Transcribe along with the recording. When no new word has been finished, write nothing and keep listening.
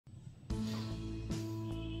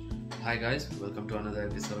Hi guys, welcome to another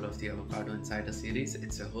episode of the Avocado Insider series.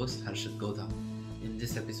 It's your host Harshit Godha. In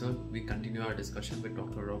this episode, we continue our discussion with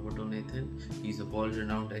Dr. Roberto Nathan. He's a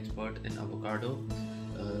world-renowned expert in avocado.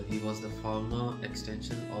 He was the former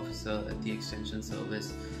extension officer at the Extension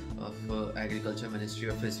Service of Agriculture Ministry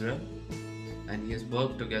of Israel, and he has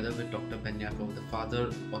worked together with Dr. BenYacov, the father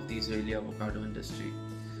of the Israeli avocado industry.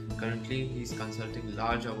 Currently, he's consulting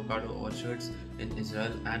large avocado orchards in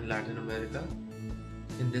Israel and Latin America.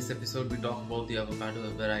 In this episode, we talk about the avocado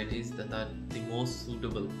varieties that are the most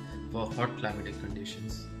suitable for hot climatic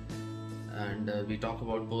conditions. And we talk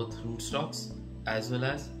about both rootstocks as well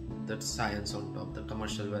as the science on top, the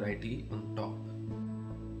commercial variety on top.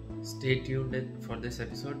 Stay tuned in for this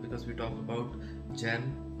episode because we talk about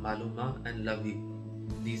Gem, Maluma and Lavi.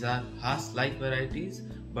 These are Haas-like varieties,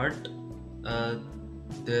 but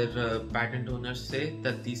their patent owners say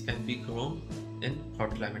that these can be grown in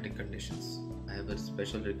hot climatic conditions. I have a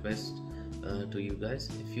special request to you guys.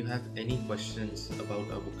 If you have any questions about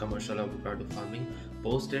commercial avocado farming,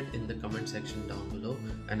 post it in the comment section down below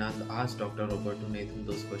and I'll ask Dr. Roberto Nathan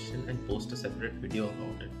those questions and post a separate video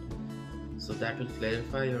about it. So that will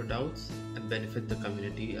clarify your doubts and benefit the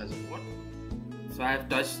community as a whole. So I have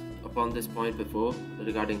touched upon this point before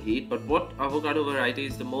regarding heat, but what avocado variety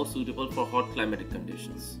is the most suitable for hot climatic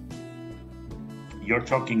conditions? You're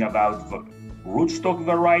talking about rootstock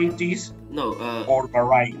varieties? No. Or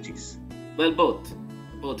varieties? Well, both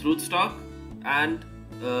rootstock and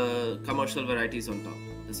commercial varieties on top,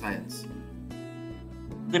 the science.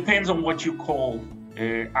 Depends on what you call,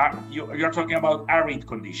 you're talking about arid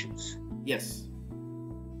conditions. Yes.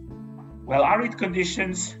 Well, arid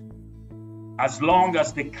conditions, as long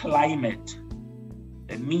as the climate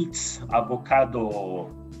meets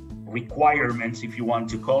avocado requirements, if you want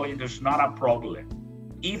to call it, there's not a problem.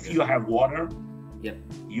 If you have water,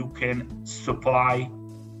 you can supply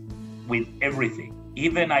with everything.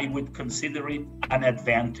 Even I would consider it an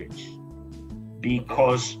advantage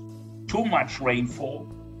because too much rainfall,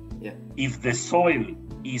 if the soil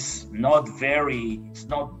is not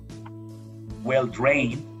well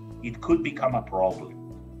drained, it could become a problem.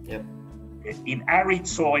 In arid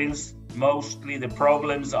soils, mostly the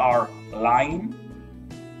problems are lime,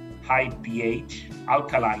 high pH,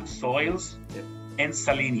 alkaline soils, and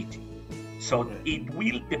salinity. So it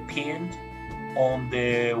will depend on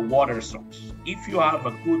the water source. If you have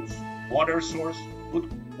a good water source,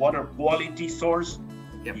 good water quality source,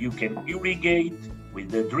 you can irrigate with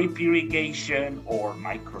the drip irrigation or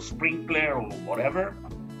micro sprinkler or whatever,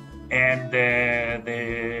 and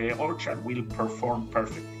the orchard will perform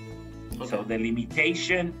perfectly. So the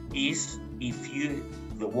limitation is if you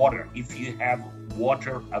have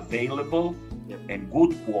water available and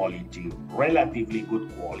good quality, relatively good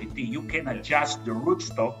quality, you can adjust the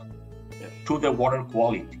rootstock to the water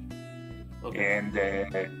quality. And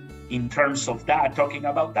in terms of that, talking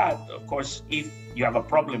about that, of course, if you have a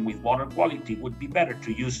problem with water quality, it would be better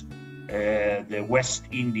to use the West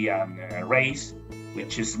Indian race,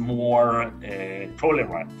 which is more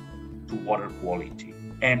tolerant to water quality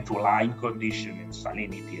and to lime condition and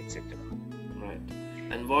salinity, etc. Right.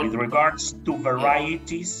 And with regards to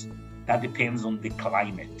varieties, that depends on the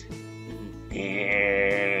climate.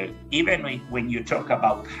 Even when you talk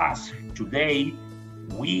about Haas, today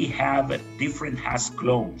we have different Haas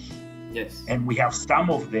clones. And we have some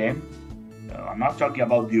of them, I'm not talking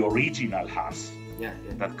about the original Haas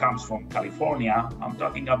that comes from California. I'm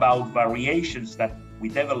talking about variations that we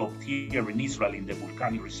developed here in Israel in the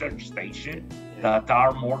Volcanic Research Station that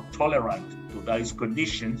are more tolerant to those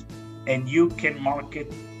conditions, and you can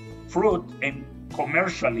market fruit, and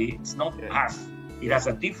commercially it's not Haas. It has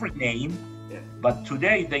a different name, but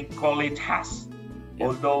today they call it Haas.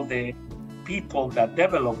 Although the people that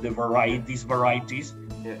develop these varieties,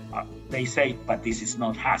 they say, but this is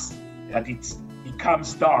not Haas, but it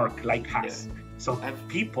becomes dark like Haas. So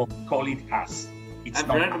people call it Haas.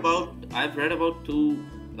 I've read about two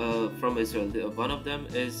from Israel. One of them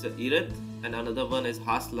is Irit, and another one is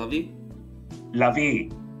Haas Lavi.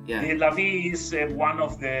 Lavi. The Lavi is one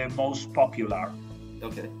of the most popular.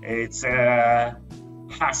 It's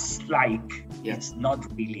Haas-like. It's not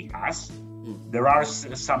really Haas. There are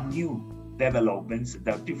some new developments.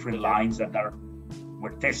 There are different lines that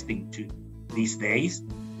we're testing these days.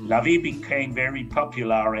 Lavi became very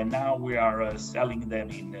popular, and now we are selling them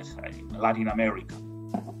in Latin America.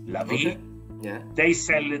 Lavi, they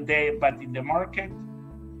sell but in the market,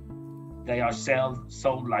 they are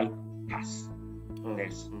sold like Haas.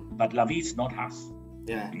 But Lavi is not Haas.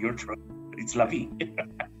 You're true. It's Lavi.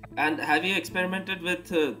 And have you experimented with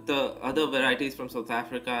the other varieties from South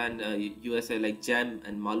Africa and USA like Gem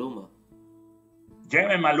and Maluma? Gem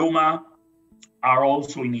and Maluma are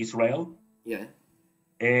also in Israel. Yeah.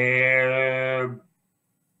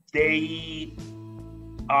 They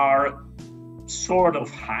are sort of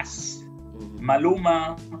Hass.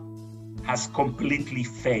 Maluma has completely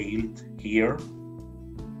failed here.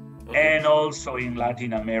 Okay. And also in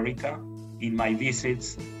Latin America. In my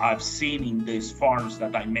visits, I've seen in these farms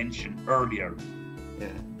that I mentioned earlier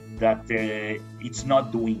that it's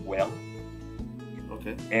not doing well.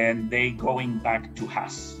 Okay. And they going back to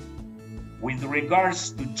Hass. With regards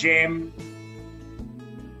to Gem,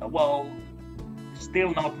 well,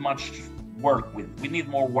 still not much work with. We need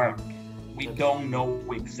more work. We don't know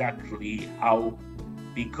exactly how,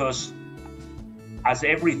 because as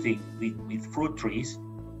everything with fruit trees,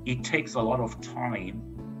 it takes a lot of time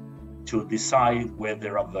to decide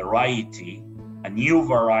whether a variety, a new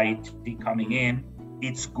variety coming in,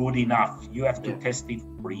 it's good enough. You have to test it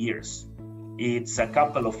for years. It's a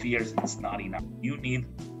couple of years, it's not enough. You need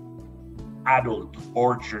adult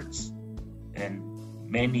orchards and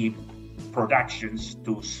many productions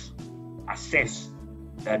to assess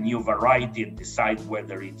a new variety and decide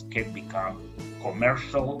whether it can become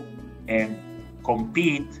commercial and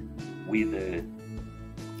compete with the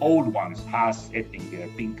old ones, Hass, Ettinger,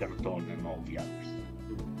 Pinkerton, and all the others.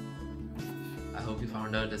 I hope you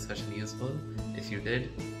found our discussion useful. If you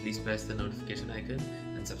did, please press the notification icon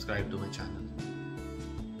and subscribe to my channel.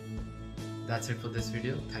 That's it for this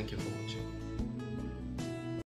video. Thank you for watching.